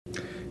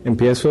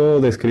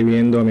Empiezo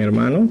describiendo a mi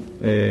hermano.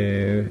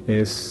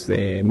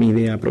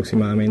 Mide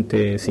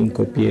aproximadamente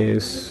 5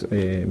 pies,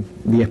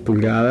 10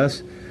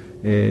 pulgadas,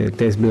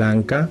 tez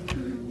blanca,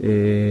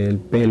 el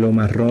pelo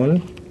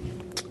marrón,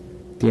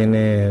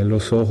 tiene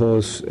los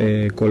ojos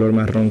color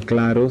marrón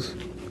claros,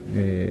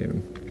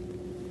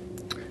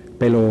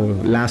 pelo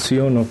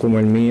lacio, no como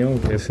el mío,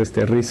 que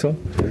es rizo.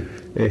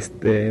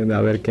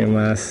 A ver qué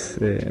más,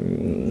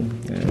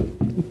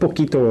 un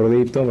poquito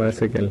gordito,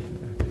 parece que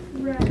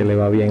le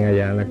va bien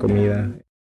allá en la comida.